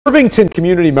Irvington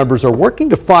community members are working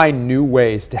to find new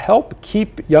ways to help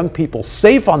keep young people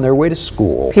safe on their way to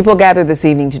school. People gathered this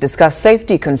evening to discuss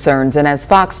safety concerns, and as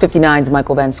Fox 59's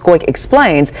Michael Van Scoik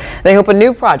explains, they hope a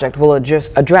new project will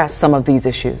address some of these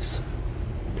issues.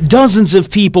 Dozens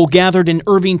of people gathered in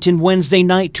Irvington Wednesday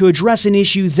night to address an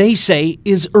issue they say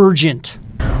is urgent.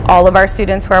 All of our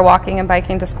students who are walking and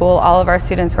biking to school, all of our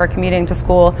students who are commuting to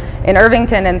school in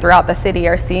Irvington and throughout the city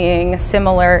are seeing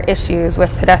similar issues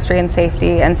with pedestrian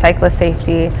safety and cyclist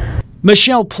safety.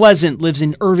 Michelle Pleasant lives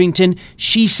in Irvington.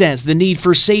 She says the need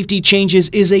for safety changes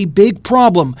is a big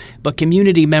problem, but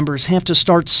community members have to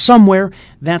start somewhere.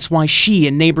 That's why she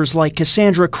and neighbors like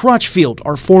Cassandra Crutchfield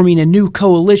are forming a new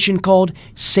coalition called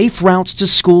Safe Routes to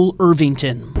School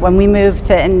Irvington. When we moved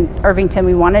to Irvington,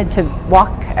 we wanted to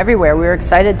walk everywhere. We were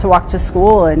excited to walk to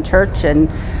school and church and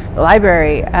the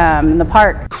library and the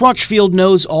park. Crutchfield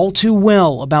knows all too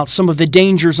well about some of the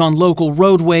dangers on local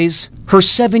roadways. Her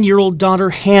 7-year-old daughter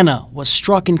Hannah was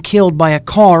struck and killed by a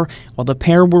car while the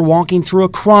pair were walking through a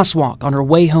crosswalk on her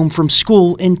way home from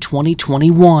school in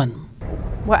 2021.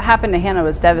 What happened to Hannah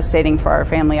was devastating for our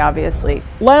family, obviously.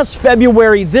 Last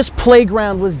February, this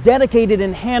playground was dedicated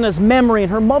in Hannah's memory,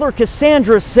 and her mother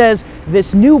Cassandra says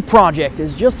this new project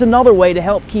is just another way to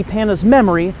help keep Hannah's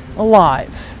memory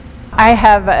alive. I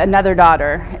have another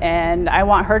daughter, and I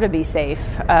want her to be safe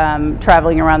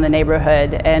traveling around the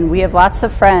neighborhood. And we have lots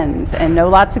of friends and know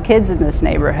lots of kids in this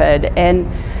neighborhood. And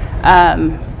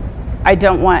I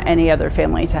don't want any other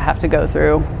family to have to go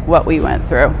through what we went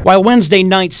through. While Wednesday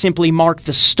night simply marked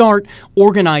the start,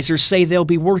 organizers say they'll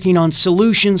be working on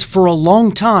solutions for a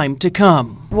long time to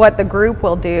come. What the group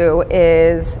will do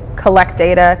is collect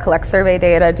data, collect survey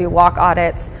data, do walk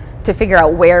audits, to figure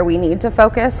out where we need to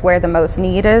focus, where the most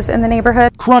need is in the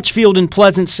neighborhood. Crutchfield and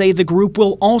Pleasant say the group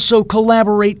will also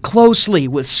collaborate closely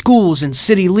with schools and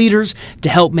city leaders to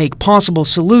help make possible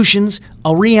solutions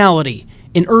a reality.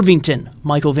 In Irvington,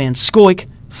 Michael Van Scoik,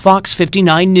 Fox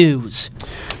 59 News.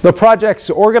 The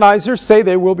project's organizers say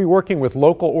they will be working with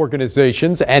local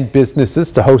organizations and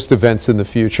businesses to host events in the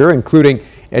future, including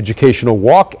educational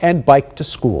walk and bike to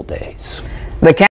school days.